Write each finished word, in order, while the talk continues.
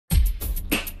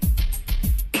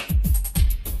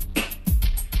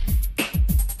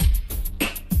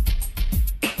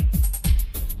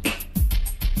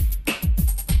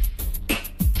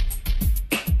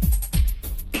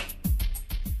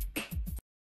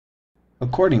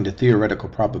According to theoretical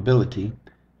probability,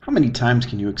 how many times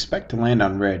can you expect to land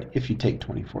on red if you take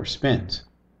 24 spins?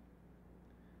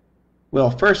 Well,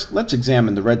 first let's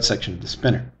examine the red section of the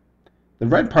spinner. The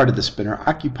red part of the spinner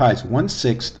occupies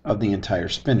 1/6 of the entire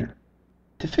spinner.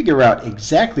 To figure out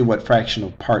exactly what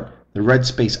fractional part the red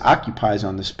space occupies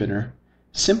on the spinner,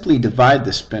 simply divide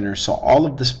the spinner so all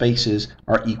of the spaces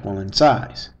are equal in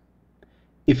size.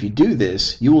 If you do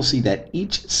this, you will see that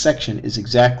each section is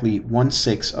exactly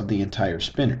 1/6 of the entire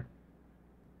spinner.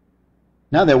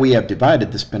 Now that we have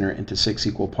divided the spinner into 6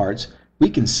 equal parts, we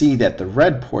can see that the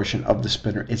red portion of the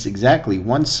spinner is exactly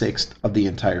 1/6 of the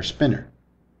entire spinner.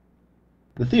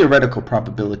 The theoretical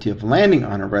probability of landing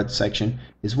on a red section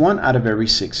is 1 out of every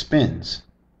 6 spins.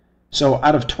 So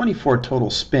out of 24 total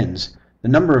spins, the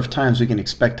number of times we can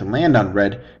expect to land on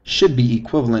red should be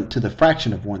equivalent to the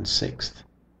fraction of 1/6.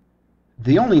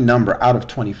 The only number out of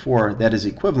 24 that is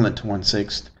equivalent to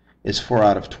 1/6 is 4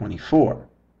 out of 24.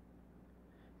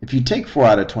 If you take 4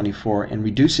 out of 24 and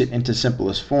reduce it into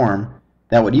simplest form,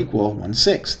 that would equal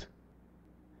 1/6.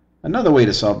 Another way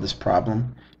to solve this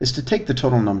problem is to take the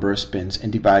total number of spins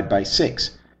and divide by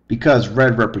 6, because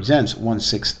red represents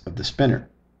 1/6 of the spinner.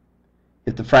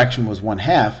 If the fraction was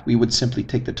 1/2, we would simply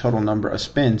take the total number of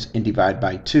spins and divide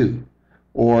by 2.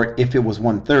 Or if it was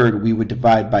 1/3, we would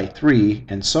divide by 3,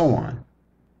 and so on.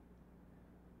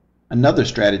 Another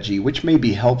strategy, which may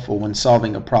be helpful when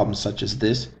solving a problem such as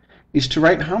this, is to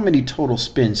write how many total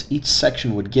spins each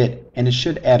section would get, and it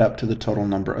should add up to the total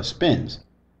number of spins.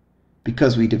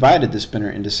 Because we divided the spinner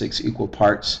into 6 equal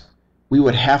parts, we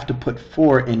would have to put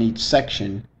 4 in each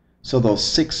section, so those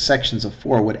 6 sections of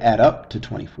 4 would add up to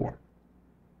 24.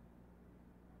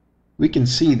 We can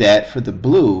see that for the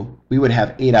blue, we would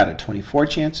have 8 out of 24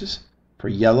 chances. For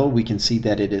yellow, we can see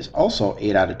that it is also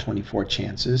 8 out of 24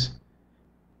 chances.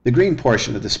 The green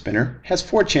portion of the spinner has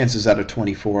 4 chances out of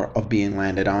 24 of being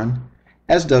landed on,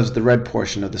 as does the red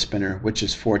portion of the spinner, which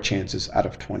is 4 chances out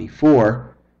of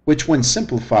 24, which when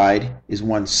simplified is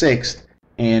 1/6,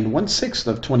 and 1/6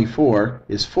 of 24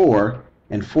 is 4,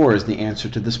 and 4 is the answer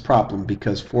to this problem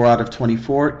because 4 out of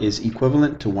 24 is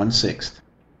equivalent to 1/6.